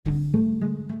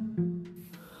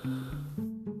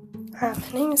Hi,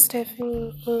 my name is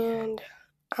Stephanie, and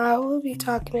I will be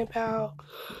talking about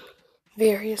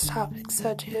various topics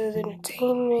such as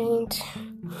entertainment,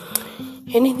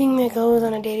 anything that goes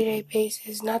on a day-to-day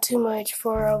basis. Not too much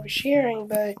for oversharing,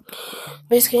 but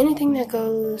basically anything that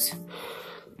goes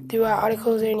through our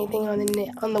articles or anything on the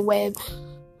net, on the web,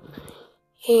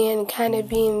 and kind of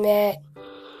being that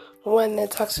one that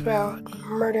talks about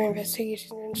murder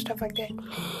investigations and stuff like that.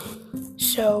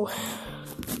 So,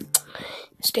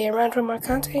 stay around for more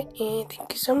content, and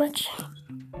thank you so much.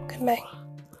 Goodbye.